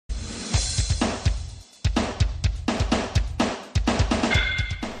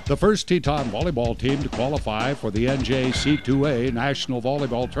The first Teton Volleyball team to qualify for the NJC2A National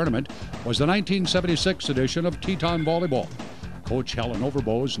Volleyball Tournament was the 1976 edition of Teton Volleyball. Coach Helen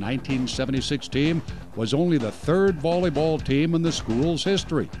Overbo's 1976 team was only the third volleyball team in the school's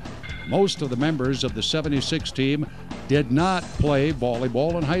history. Most of the members of the 76 team did not play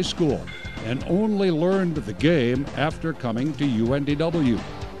volleyball in high school and only learned the game after coming to UNDW.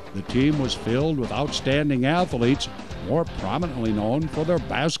 The team was filled with outstanding athletes, more prominently known for their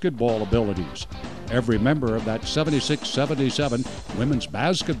basketball abilities. Every member of that 76-77 women's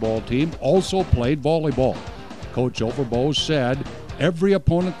basketball team also played volleyball. Coach Overbo said every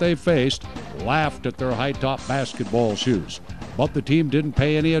opponent they faced laughed at their high-top basketball shoes. But the team didn't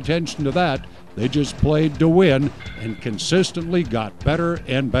pay any attention to that. They just played to win and consistently got better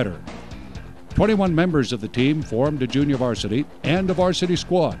and better. 21 members of the team formed a junior varsity and a varsity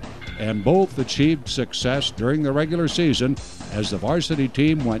squad, and both achieved success during the regular season as the varsity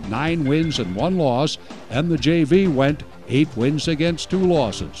team went 9 wins and 1 loss, and the JV went 8 wins against 2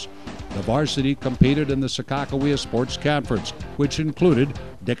 losses. The varsity competed in the Sakakawea Sports Conference, which included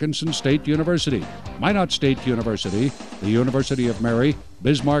Dickinson State University, Minot State University, the University of Mary,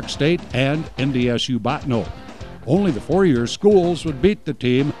 Bismarck State, and NDSU Bottineau. Only the 4-year schools would beat the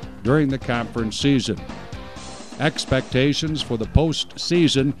team during the conference season. Expectations for the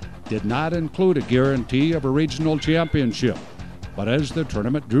postseason did not include a guarantee of a regional championship, but as the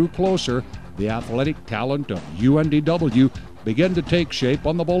tournament drew closer, the athletic talent of UNDW began to take shape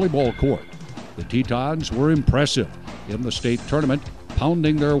on the volleyball court. The Tetons were impressive in the state tournament,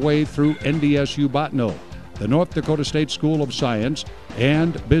 pounding their way through NDSU Bottineau, the North Dakota State School of Science,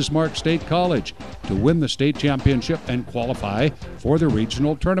 and Bismarck State College to win the state championship and qualify for the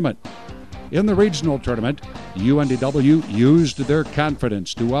regional tournament. In the regional tournament, UNDW used their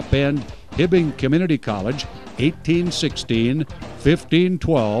confidence to upend Hibbing Community College 18-16,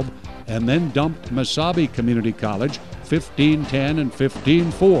 15-12, and then dumped Mesabi Community College 15-10 and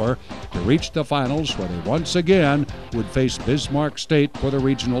 15-4 to reach the finals, where they once again would face Bismarck State for the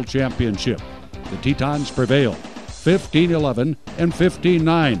regional championship. The Tetons prevailed 15-11 and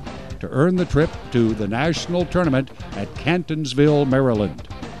 15-9 to earn the trip to the national tournament at Cantonsville, Maryland.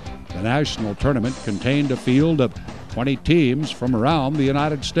 The national tournament contained a field of 20 teams from around the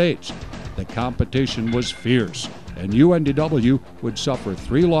United States. The competition was fierce, and UNDW would suffer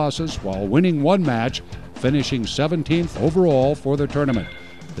 3 losses while winning 1 match, finishing 17th overall for the tournament.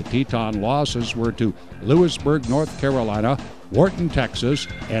 The Teton losses were to Lewisburg, North Carolina, Wharton, Texas,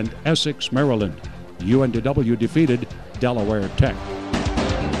 and Essex, Maryland. UNDW defeated Delaware Tech.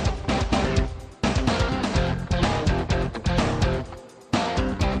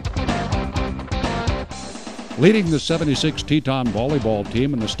 Leading the 76 Teton volleyball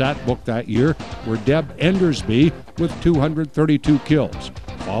team in the stat book that year were Deb Endersby with 232 kills,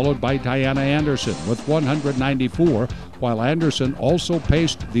 followed by Diana Anderson with 194, while Anderson also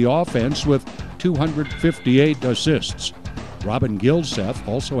paced the offense with 258 assists. Robin Gilseth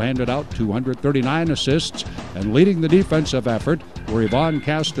also handed out 239 assists, and leading the defensive effort were Yvonne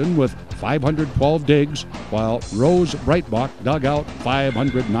Caston with 512 digs, while Rose Breitbach dug out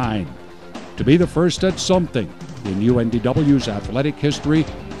 509. To be the first at something in UNDW's athletic history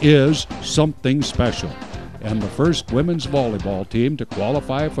is something special, and the first women's volleyball team to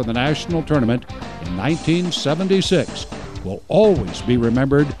qualify for the national tournament in 1976 will always be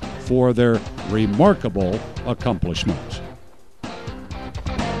remembered for their remarkable accomplishments.